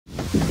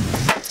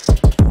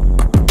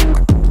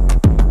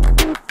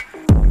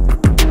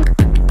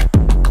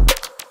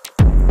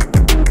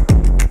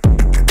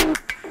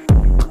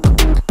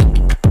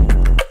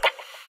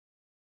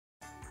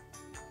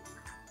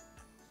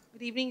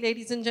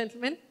ladies and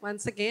gentlemen,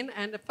 once again.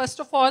 And first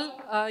of all,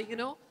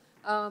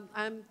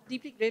 I'm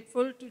deeply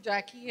grateful to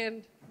Jackky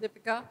and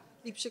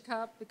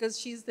Deepshikha,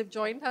 because they've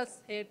joined us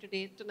here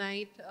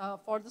tonight,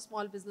 for the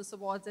Small Business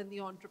Awards and the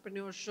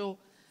Entrepreneur Show.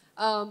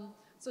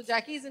 So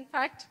Jackky is in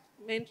fact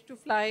meant to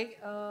fly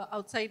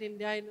outside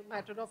India in a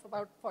matter of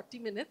about 40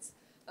 minutes.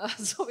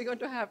 So we're going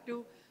to have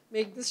to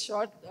make this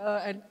short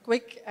and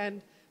quick,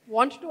 and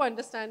want to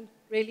understand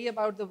really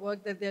about the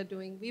work that they're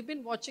doing. We've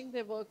been watching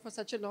their work for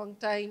such a long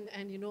time,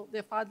 and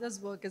their father's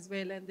work as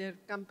well, and their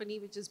company,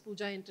 which is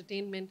Pooja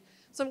Entertainment.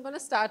 So I'm going to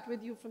start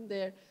with you from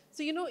there.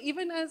 So,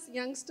 even as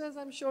youngsters,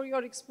 I'm sure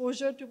your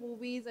exposure to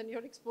movies and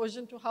your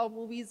exposure to how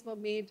movies were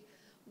made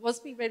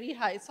must be very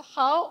high. So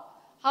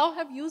how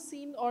have you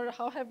seen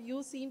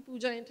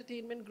Pooja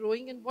Entertainment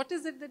growing, and what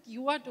is it that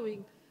you are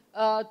doing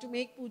to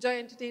make Pooja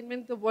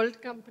Entertainment the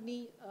world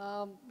company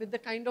with the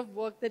kind of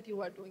work that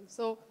you are doing?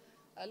 So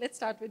let's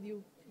start with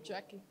you,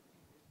 Jackky.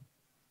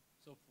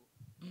 So,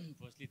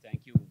 firstly,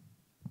 thank you.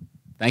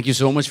 Thank you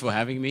so much for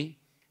having me,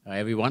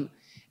 everyone.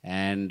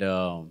 And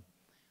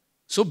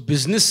so,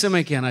 business se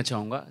main kehna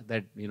chahunga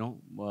that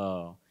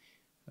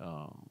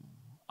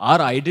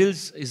our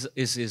idols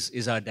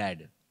is our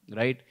dad,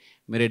 right?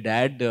 Mere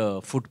dad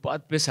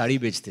footpath pe sari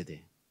bechte the,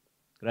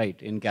 right,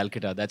 in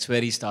Calcutta. That's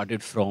where he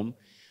started from.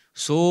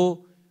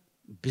 So,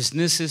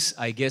 business is,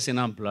 I guess, in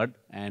our blood,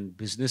 and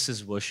business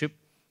is worship.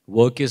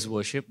 Work is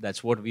worship.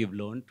 That's what we've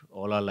learned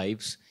all our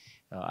lives.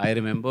 I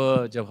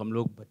remember जब हम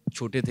लोग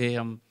छोटे थे,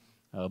 हम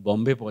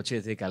बॉम्बे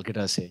पहुँचे थे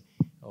कैलकाटा से,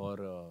 और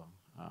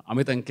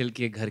अमित अंकल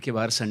के घर के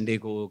बाहर संडे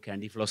को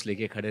कैंडी फ्लॉस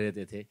लेके खड़े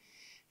रहते थे.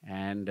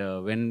 And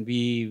when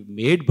we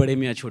made बड़े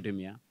मियाँ छोटे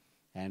मियाँ,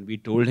 and we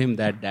told him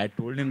that, Dad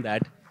told him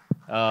that,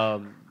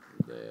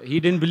 he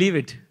didn't believe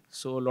it.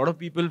 So a lot of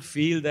people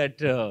feel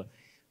that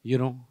ये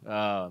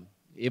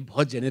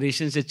बहुत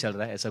generation से चल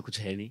रहा है, ऐसा कुछ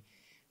है नहीं.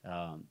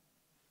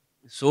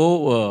 So, it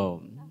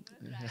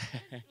was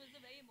a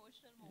very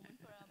emotional moment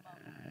for our mom.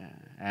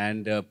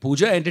 And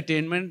Pooja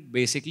Entertainment,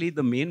 basically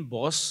the main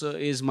boss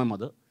is my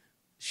mother.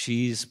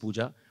 She's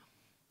Pooja.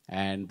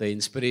 And the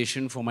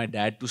inspiration for my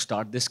dad to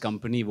start this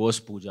company was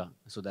Pooja.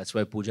 So that's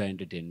why Pooja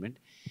Entertainment.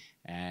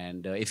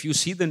 And if you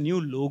see the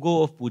new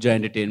logo of Pooja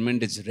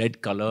Entertainment, it's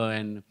red color,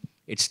 and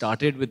it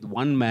started with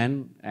one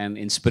man and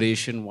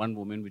inspiration, one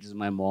woman, which is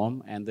my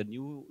mom. And the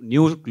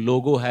new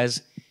logo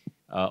has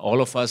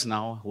all of us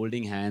now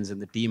holding hands,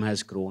 and the team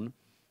has grown.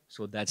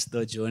 So that's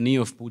the journey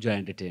of Pooja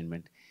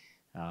Entertainment.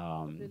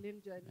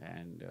 Brilliant journey.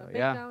 And a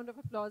big round of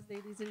applause,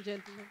 ladies and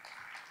gentlemen.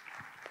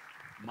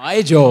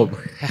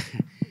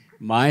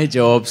 My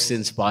job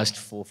since past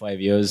 4-5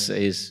 years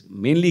is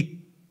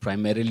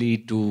primarily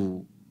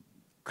to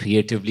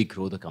creatively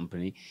grow the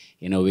company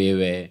in a way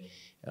where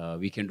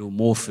we can do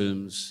more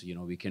films,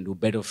 we can do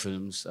better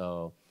films.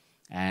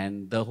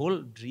 And the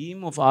whole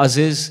dream of ours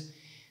is,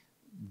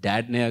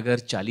 Dad ने अगर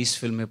 40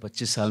 फिल्में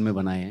 25 साल में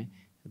बनाए हैं,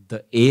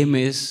 the aim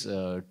is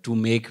to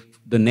make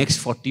the next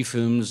 40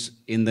 films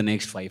in the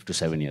next 5 to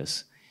 7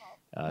 years.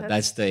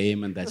 That's the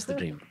aim, and that's the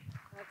dream.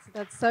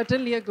 That's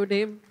certainly a good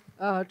aim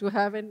to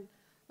have, and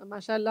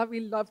mashallah,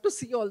 we'll love to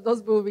see all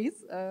those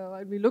movies,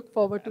 and we look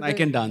forward to them. And I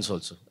can dance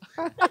also.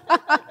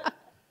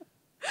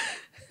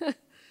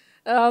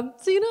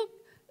 So,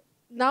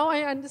 now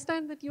I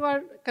understand that you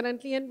are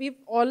currently, and we've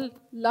all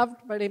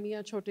loved Bade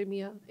Miyan Chote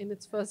Miyan in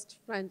its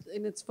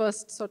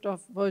first sort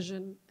of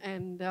version,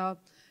 and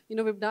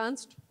we've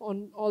danced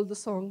on all the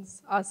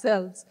songs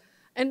ourselves,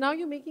 and now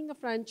you're making a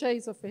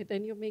franchise of it,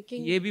 and you're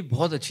making. ये भी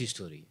बहुत अच्छी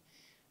story.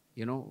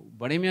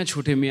 Bade Miyan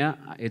Chote Miyan,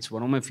 it's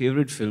one of my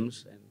favorite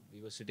films, and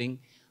we were sitting.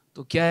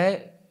 तो क्या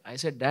है? I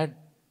said, Dad,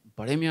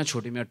 Bade Miyan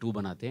Chote Miyan 2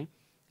 बनाते हैं,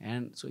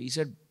 and so he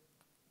said,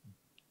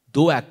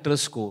 2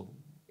 actors को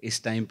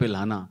इस time पे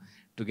लाना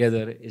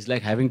together is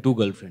like having 2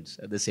 girlfriends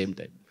at the same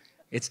time.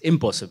 It's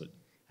impossible.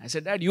 I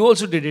said, Dad, you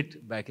also did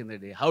it back in the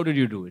day. How did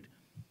you do it?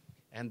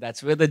 And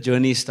that's where the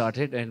journey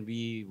started, and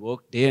we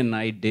worked day and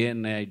night, day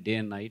and night, day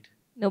and night.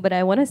 No, but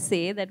I want to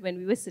say that when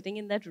we were sitting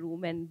in that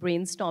room and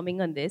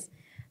brainstorming on this,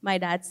 my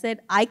dad said,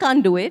 I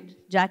can't do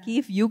it. Jackky,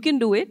 if you can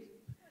do it,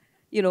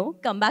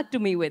 come back to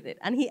me with it.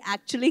 And he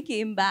actually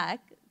came back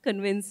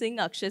convincing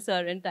Akshay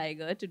sir and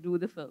Tiger to do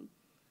the film.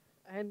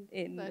 And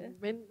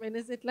when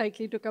is it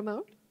likely to come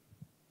out?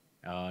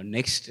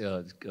 Next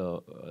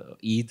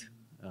Eid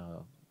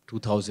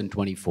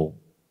 2024.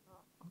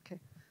 Okay.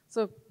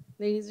 So,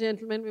 ladies and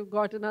gentlemen, we've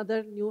got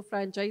another new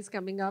franchise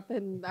coming up,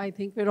 and I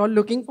think we're all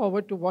looking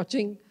forward to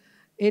watching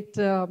it.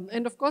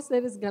 And of course,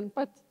 there is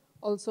Ganapath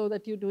also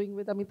that you're doing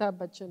with Amitabh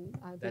Bachchan.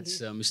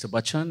 That's Mr.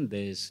 Bachchan.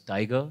 There's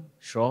Tiger,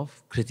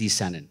 Shroff, Kriti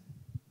Sanon.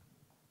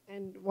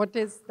 And what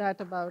is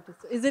that about?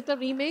 Is it a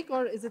remake,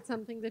 or is it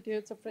something that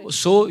it's a friend?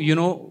 So,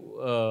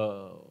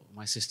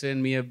 my sister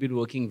and me have been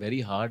working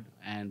very hard,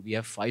 and we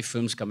have 5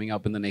 films coming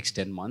up in the next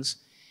 10 months.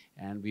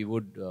 And we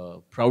would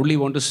proudly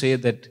want to say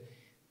that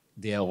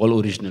they are all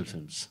original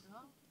films.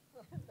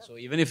 So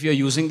even if you're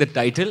using the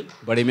title,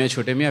 Bade Miyan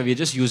Chote Miyan, we're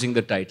just using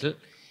the title,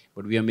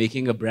 but we are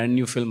making a brand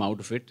new film out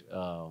of it.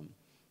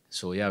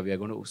 So yeah, we are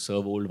going to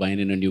serve old wine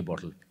in a new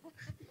bottle.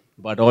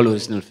 But all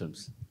original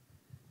films.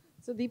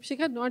 So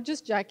Deepshikha, not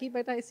just Jackky,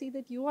 but I see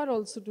that you are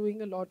also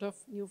doing a lot of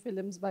new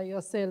films by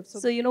yourself.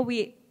 So, you know,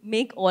 we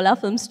make all our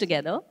films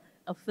together.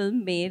 A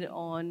film made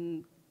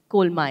on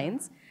coal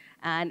mines.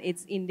 And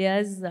it's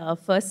India's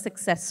first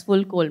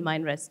successful coal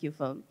mine rescue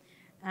film.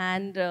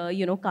 And,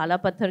 you know, Kala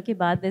Patthar ke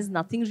baad, there's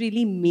nothing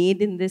really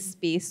made in this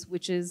space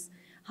which is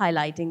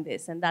highlighting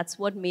this. And that's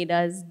what made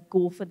us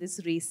go for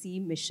this racy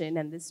mission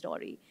and this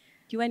story.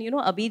 And, you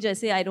know, Abhi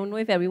jaise, I don't know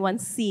if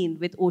everyone's seen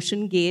with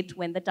Ocean Gate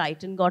when the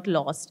Titan got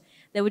lost.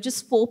 There were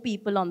just 4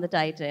 people on the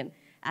Titan.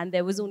 And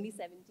there was only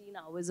 17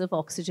 hours of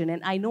oxygen.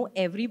 And I know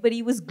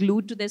everybody was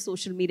glued to their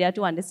social media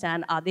to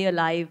understand, are they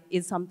alive?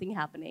 Is something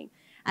happening?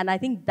 And I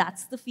think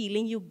that's the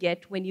feeling you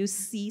get when you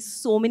see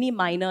so many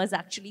miners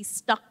actually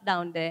stuck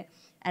down there,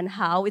 and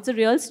how it's a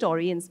real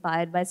story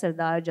inspired by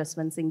Sardar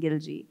Jaswant Singh Gill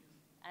ji,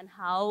 and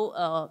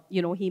how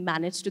you know, he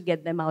managed to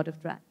get them out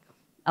of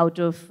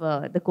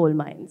the coal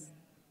mines.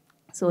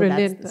 So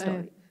brilliant. That's the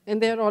story.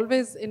 And they're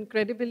always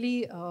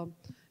incredibly,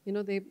 you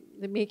know, they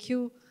make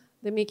you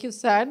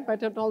sad,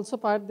 but at also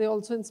part they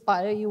also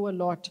inspire you a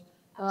lot.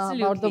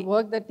 About the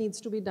work that needs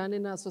to be done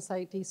in our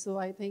society. So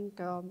I think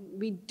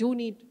we do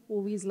need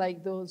movies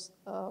like those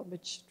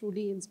which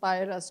truly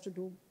inspire us to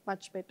do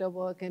much better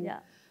work and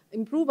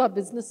improve our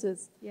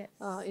businesses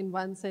in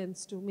one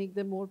sense, to make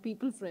them more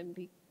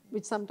people-friendly,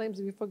 which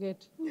sometimes we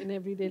forget in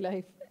everyday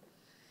life.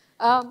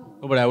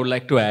 But I would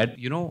like to add,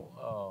 you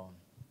know,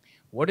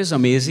 what is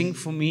amazing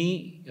for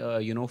me,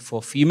 you know,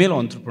 for female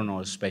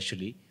entrepreneurs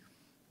especially,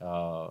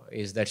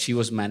 is that she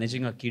was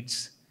managing her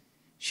kids.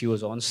 She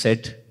was on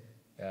set.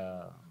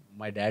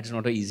 My dad's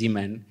not an easy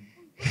man.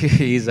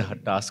 He's a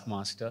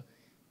taskmaster,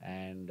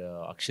 and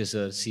Akshay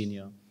sir,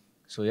 senior.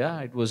 So yeah,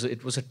 it was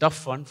a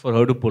tough one for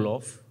her to pull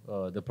off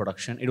the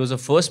production. It was her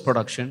first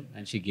production,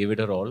 and she gave it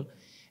her all.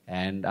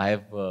 And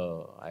I've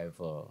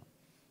got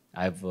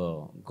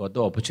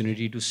the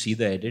opportunity to see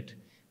the edit,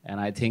 and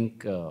I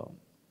think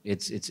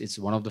it's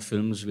one of the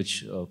films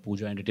which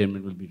Pooja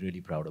Entertainment will be really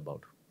proud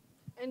about.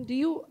 And do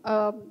you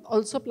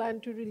also plan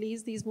to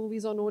release these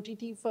movies on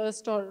OTT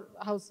first, or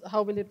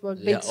how will it work?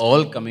 They are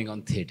all coming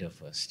on theatre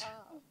first.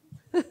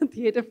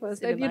 Theatre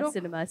first. Cinema, and, you know,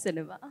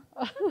 cinema.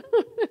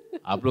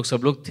 आप लोग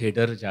सब लोग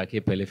theatre जाके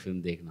पहले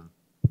film देखना.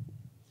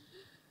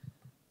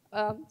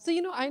 So,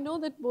 you know, I know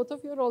that both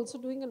of you are also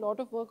doing a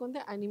lot of work on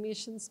the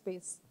animation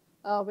space,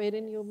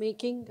 wherein you're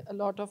making a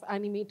lot of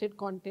animated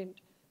content.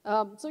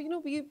 So, you know,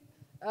 we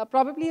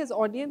probably as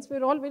audience,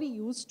 we're all very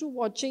used to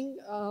watching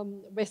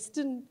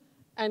Western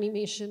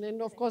animation,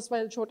 and of course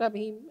while Chota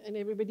Bheem and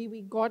everybody,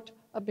 we got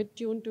a bit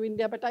tuned to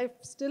India, but I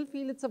still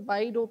feel it's a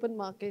wide open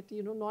market.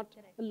 You know, not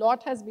a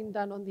lot has been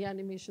done on the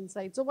animation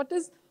side. So what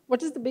is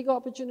the big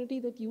opportunity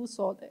that you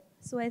saw there?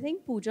 So I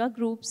think Pooja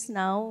Groups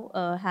now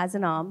has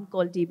an arm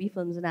called DB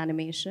Films and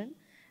Animation,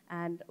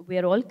 and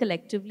we're all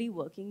collectively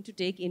working to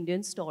take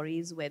Indian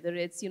stories, whether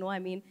it's, you know, I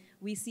mean,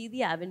 we see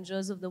the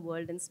Avengers of the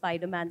world and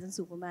Spider-Mans and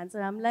Supermans,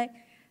 and I'm like,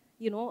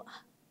 you know,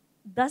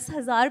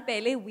 10,000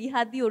 pehle, we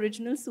had the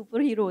original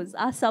superheroes,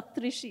 our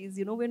Saptrishis,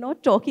 you know, we're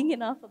not talking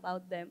enough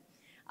about them.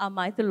 Our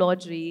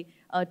mythology,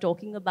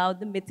 talking about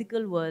the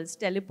mythical worlds,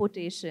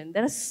 teleportation.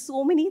 There are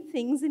so many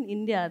things in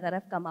India that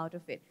have come out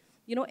of it.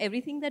 You know,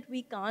 everything that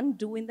we can't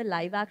do in the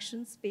live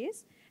action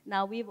space,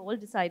 now we've all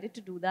decided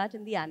to do that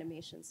in the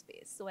animation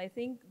space. So I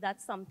think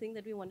that's something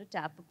that we want to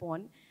tap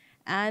upon.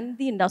 And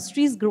the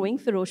industry is growing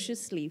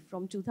ferociously.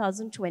 From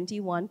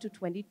 2021 to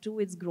 22,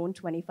 it's grown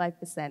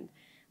 25%.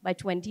 By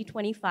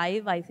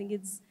 2025, I think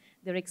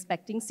they're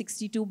expecting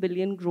 62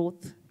 billion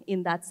growth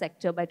in that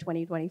sector by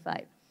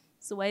 2025.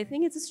 So I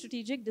think it's a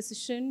strategic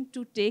decision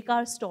to take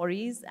our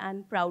stories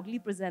and proudly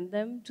present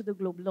them to the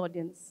global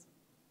audience.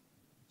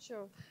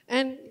 Sure.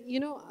 And,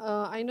 you know,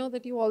 I know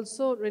that you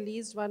also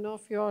released one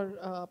of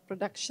your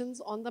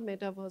productions on the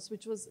metaverse,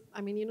 which was,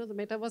 I mean, you know, the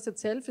metaverse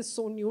itself is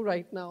so new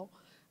right now.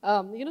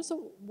 You know,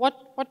 so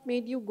what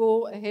made you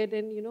go ahead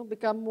and, you know,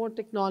 become more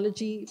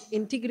technology,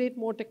 integrate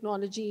more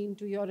technology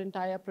into your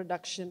entire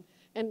production?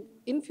 And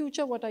in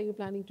future, what are you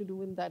planning to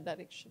do in that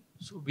direction?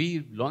 So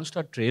we launched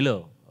our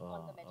trailer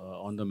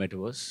on the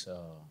metaverse.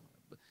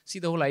 See,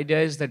 the whole idea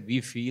is that we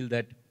feel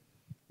that,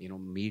 you know,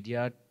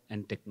 media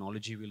and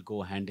technology will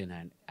go hand in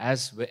hand.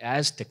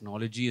 As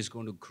technology is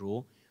going to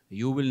grow,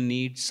 you will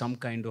need some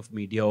kind of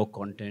media or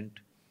content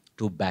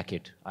to back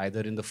it,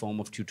 either in the form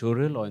of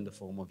tutorial or in the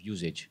form of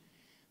usage.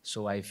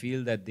 So I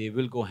feel that they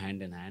will go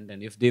hand in hand,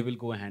 and if they will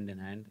go hand in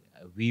hand,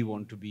 we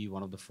want to be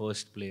one of the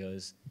first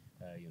players,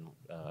 you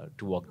know,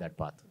 to walk that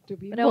path.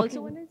 But I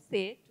also want to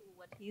say to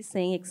what he's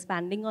saying,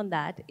 expanding on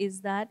that, is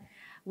that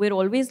we're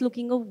always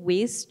looking of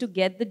ways to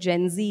get the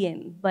Gen Z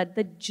in, but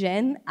the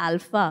Gen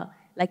Alpha,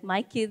 like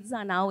my kids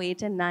are now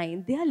 8 and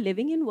 9, they are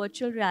living in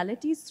virtual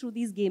realities through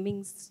these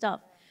gaming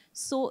stuff.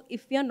 So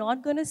if we are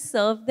not going to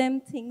serve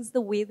them things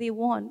the way they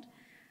want,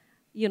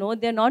 you know,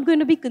 they're not going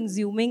to be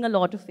consuming a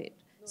lot of it.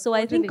 So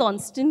I think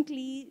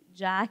constantly,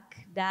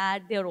 Jack,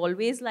 Dad, they're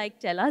always like,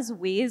 tell us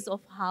ways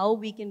of how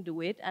we can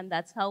do it. And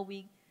that's how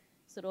we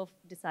sort of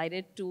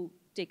decided to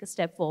take a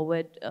step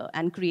forward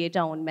and create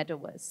our own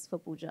metaverse for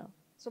Pooja.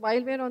 So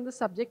while we're on the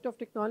subject of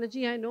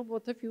technology, I know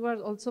both of you are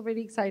also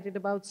very excited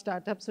about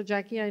startups. So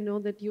Jackky, I know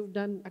that you've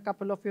done a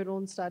couple of your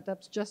own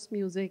startups, Just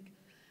Music,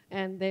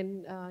 and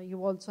then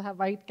you also have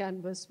White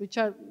Canvas, which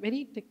are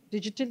very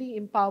digitally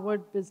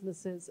empowered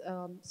businesses.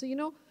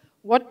 So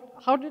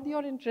how did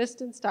your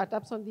interest in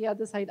startups on the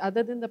other side,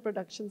 other than the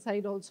production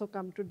side, also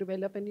come to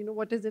develop? And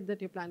what is it that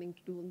you're planning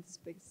to do in this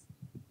space?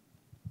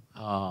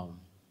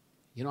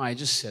 I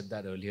just said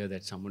that earlier,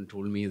 that someone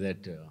told me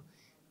that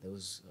there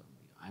was,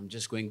 I'm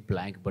just going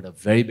blank, but a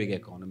very big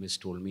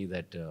economist told me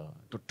that,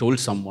 told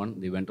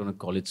someone, they went on a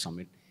college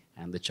summit,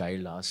 and the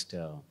child asked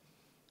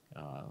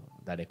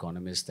that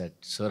economist that,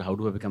 sir, how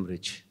do I become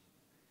rich?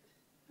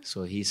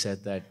 So he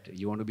said that,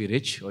 you want to be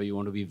rich or you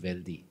want to be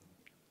wealthy?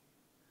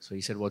 So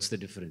he said, what's the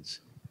difference?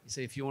 He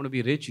said, if you want to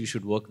be rich, you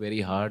should work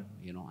very hard,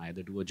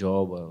 either do a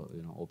job or,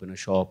 open a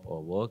shop or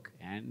work,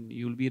 and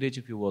you'll be rich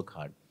if you work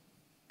hard.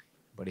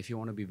 But if you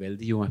want to be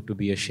wealthy, you have to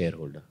be a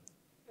shareholder.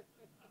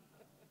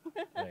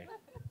 Right.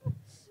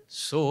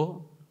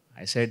 So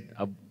I said,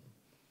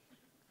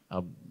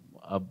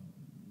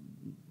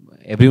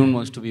 everyone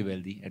wants to be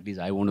wealthy, at least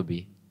I want to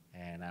be.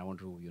 And I want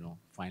to,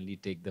 finally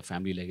take the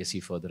family legacy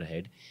further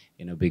ahead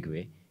in a big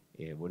way,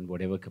 in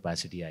whatever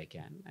capacity I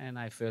can. And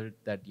I felt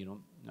that,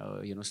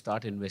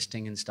 start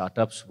investing in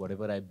startups,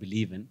 whatever I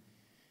believe in.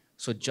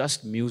 So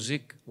Just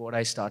Music, what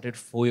I started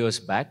 4 years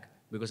back,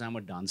 because I'm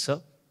a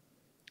dancer.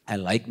 I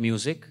like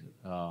music.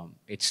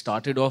 It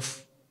started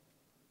off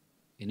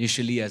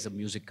initially as a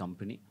music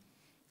company,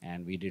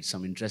 and we're doing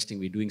some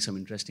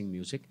interesting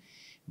music.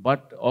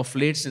 But of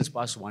late, since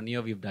past 1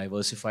 year, we've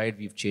diversified,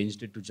 we've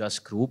changed it to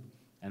Just Group,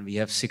 and we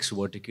have 6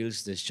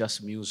 verticals. There's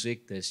Just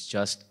Music, there's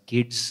Just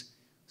Kids,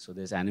 so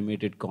there's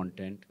animated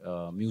content,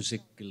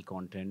 musical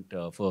content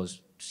for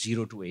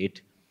 0 to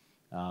 8,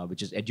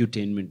 which is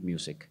edutainment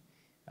music,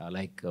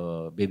 like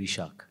Baby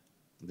Shark,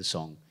 the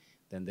song.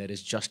 Then there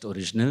is Just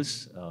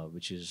Originals,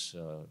 which is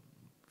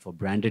for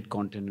branded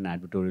content and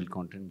advertorial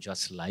content.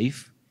 Just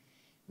Live,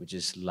 which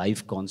is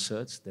live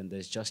concerts. Then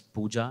there's Just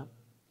Pooja.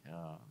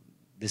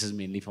 This is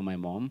mainly for my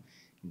mom,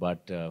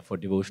 but for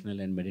devotional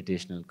and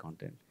meditational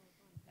content,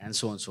 and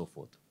so on and so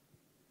forth.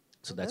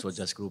 So that's what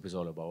Just Group is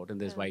all about.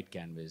 And there's White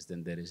Canvas.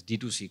 Then there is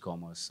D2C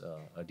Commerce,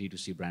 a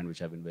D2C brand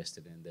which I've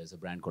invested in. There's a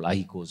brand called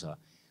Ahikosa.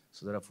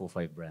 So there are 4 or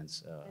 5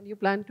 brands. And you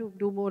plan to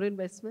do more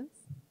investments?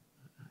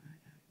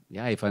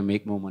 Yeah, if I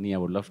make more money, I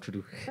would love to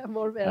do.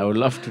 More well. I would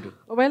love to do.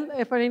 Well,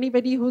 for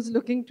anybody who's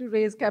looking to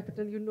raise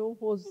capital, you know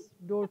whose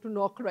door to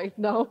knock right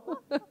now.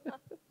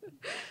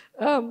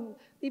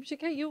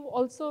 Deepshikha, you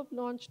also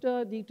launched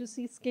a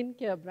D2C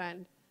skincare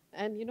brand.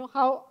 And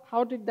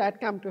how did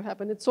that come to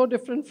happen? It's so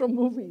different from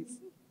movies.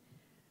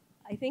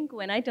 I think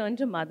when I turned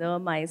to mother,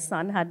 my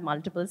son had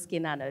multiple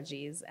skin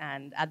allergies.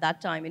 And at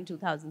that time in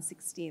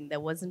 2016, there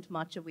wasn't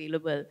much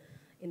available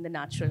in the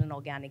natural and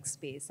organic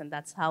space. And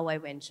that's how I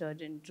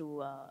ventured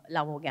into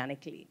Love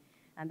Organically.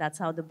 And that's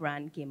how the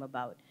brand came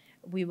about.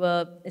 We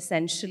were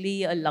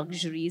essentially a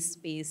luxury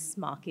space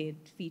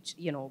market,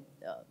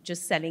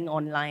 just selling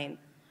online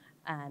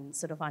and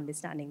sort of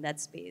understanding that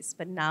space.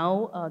 But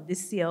now,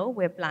 this year,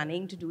 we're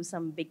planning to do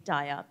some big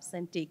tie-ups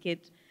and take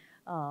it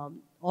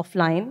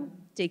offline,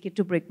 take it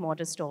to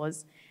brick-mortar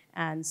stores,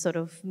 and sort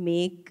of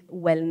make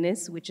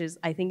wellness, which is,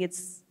 I think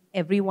it's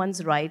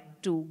everyone's right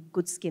to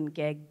good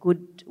skincare,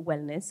 good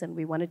wellness, and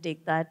we want to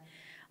take that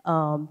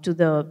to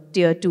the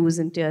tier 2s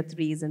and tier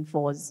 3s and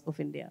 4s of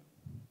India.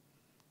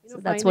 So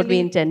that's what we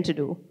intend to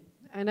do.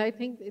 And I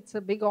think it's a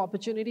big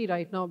opportunity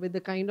right now with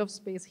the kind of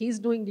space. He's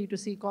doing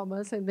D2C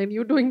commerce, and then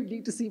you're doing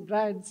D2C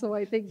brands. So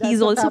I think that's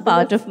He's also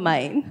part of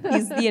mine.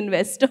 He's the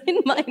investor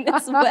in mine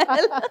as well.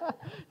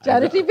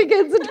 Charity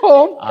begins at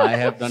home. I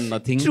have done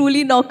nothing.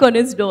 Truly knock on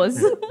his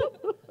doors.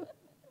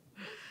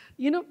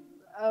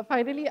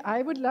 Finally,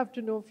 I would love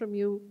to know from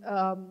you,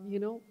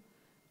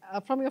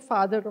 from your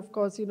father, of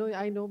course,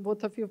 I know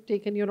both of you have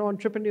taken your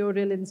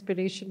entrepreneurial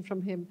inspiration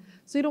from him.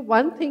 So,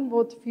 one thing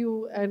both of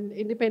you and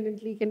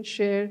independently can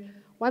share,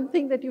 one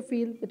thing that you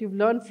feel that you've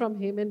learned from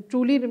him and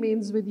truly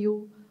remains with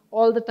you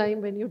all the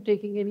time when you're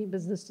taking any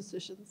business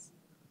decisions.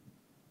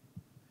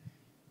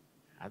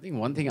 I think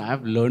one thing I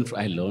learn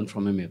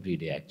from him every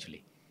day,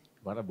 actually.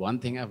 But one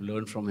thing I've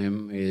learned from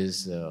him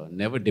is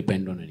never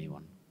depend on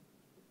anyone.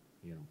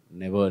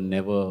 Never,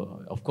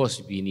 of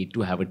course, we need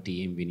to have a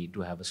team, we need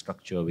to have a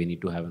structure, we need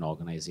to have an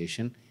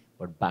organization.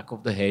 But back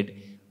of the head,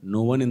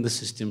 no one in the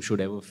system should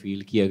ever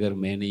feel कि अगर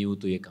मैं नहीं हूँ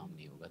तो ये काम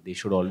नहीं होगा. They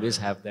should always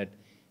have that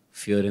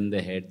fear in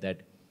their head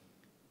that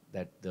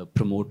the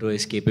promoter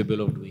is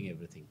capable of doing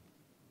everything.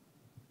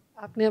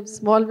 आपने अब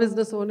small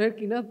business owner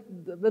की ना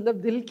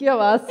मतलब दिल की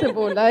आवाज़ से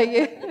बोला है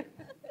ये.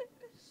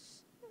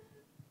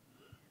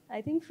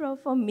 I think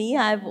for me,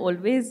 I've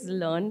always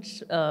learned,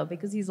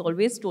 because he's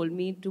always told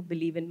me to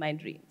believe in my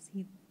dreams.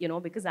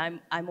 Because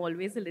I'm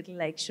always a little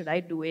like, should I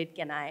do it?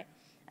 Can I?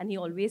 And he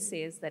always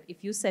says that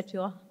if you set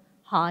your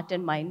heart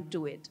and mind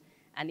to it,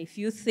 and if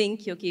you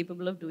think you're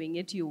capable of doing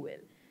it, you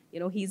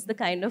will. He's the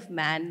kind of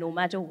man, no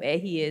matter where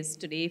he is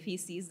today, if he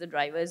sees the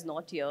driver is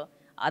not here,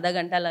 आधा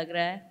घंटा लग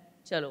रहा है,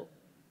 चलो,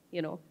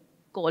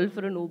 call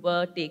for an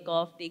Uber, take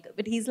off,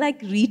 but he's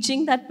like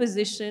reaching that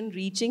position,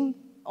 reaching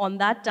on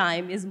that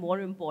time is more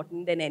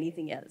important than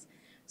anything else.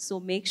 So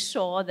make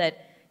sure that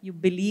you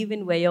believe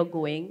in where you're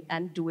going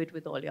and do it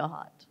with all your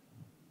heart.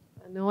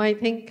 No, I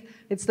think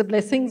it's the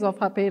blessings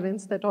of our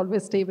parents that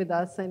always stay with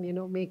us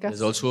and, make us.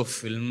 There's also a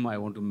film I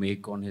want to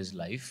make on his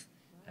life.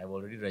 I've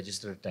already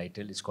registered a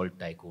title. It's called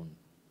Tycoon.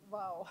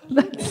 Wow,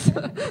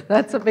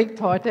 that's a big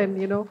thought, and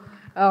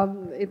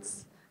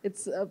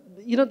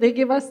they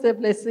give us their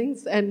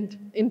blessings,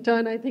 and in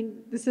turn, I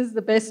think this is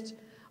the best,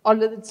 or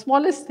the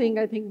smallest thing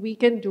I think we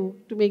can do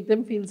to make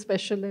them feel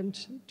special and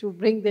to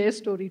bring their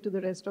story to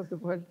the rest of the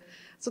world.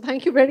 So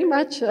thank you very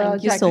much,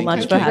 Thank you Jackky. so much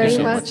Thank for you having very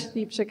me. much,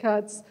 Deepshikha.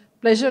 It's a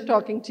pleasure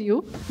talking to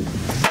you.